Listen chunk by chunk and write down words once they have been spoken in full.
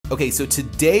Okay, so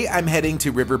today I'm heading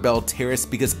to Belle Terrace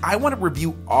because I want to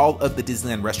review all of the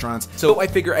Disneyland restaurants. So I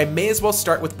figure I may as well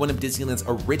start with one of Disneyland's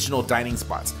original dining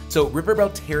spots. So Belle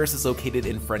Terrace is located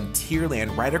in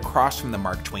Frontierland, right across from the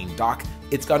Mark Twain dock.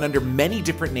 It's gone under many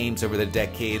different names over the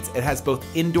decades. It has both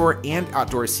indoor and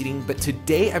outdoor seating, but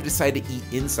today I've decided to eat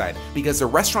inside because the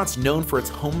restaurant's known for its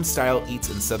home-style eats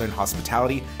and Southern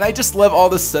hospitality. And I just love all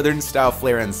the Southern-style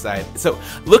flair inside. So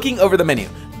looking over the menu,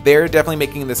 they're definitely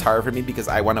making this hard for me because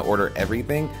I want to order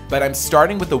everything, but I'm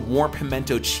starting with the warm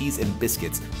pimento cheese and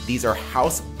biscuits. These are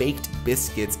house-baked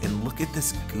biscuits, and look at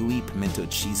this gooey pimento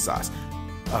cheese sauce.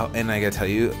 Oh, and I gotta tell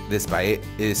you, this bite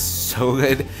is so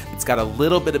good. It's got a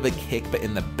little bit of a kick, but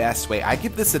in the best way. I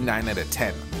give this a 9 out of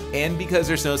 10. And because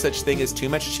there's no such thing as too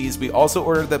much cheese, we also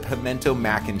ordered the Pimento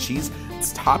Mac and Cheese.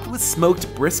 It's topped with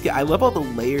smoked brisket. I love all the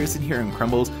layers in here and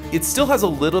crumbles. It still has a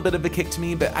little bit of a kick to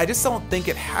me, but I just don't think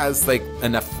it has like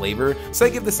enough flavor. So I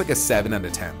give this like a 7 out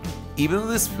of 10. Even though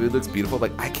this food looks beautiful,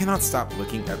 like I cannot stop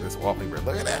looking at this wallpaper.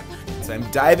 Look at that. So I'm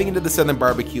diving into the Southern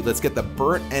barbecue. Let's get the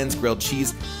burnt ends grilled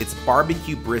cheese. It's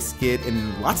BBQ Brisket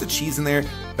and lots of cheese in there.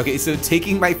 Okay, so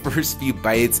taking my first few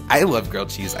bites, I love grilled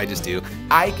cheese, I just do.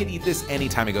 I could eat this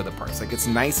anytime I go to the parks. Like it's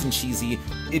nice and cheesy.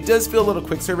 It does feel a little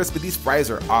quick service, but these fries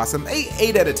are awesome.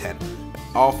 8 out of 10.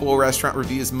 All full restaurant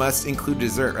reviews must include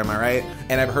dessert, am I right?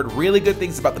 And I've heard really good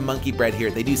things about the monkey bread here.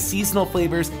 They do seasonal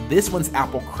flavors. This one's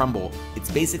apple crumble.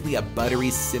 It's basically a buttery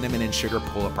cinnamon and sugar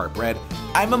pull-apart bread.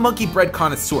 I'm a monkey bread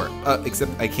connoisseur,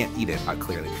 except I can't eat it,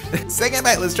 clearly. Second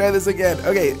bite, let's try this again.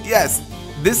 Okay, yes,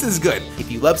 this is good.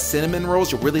 If you love cinnamon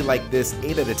rolls, you'll really like this.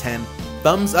 8 out of 10.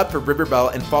 Thumbs up for Belle,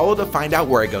 and follow to find out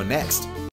where I go next.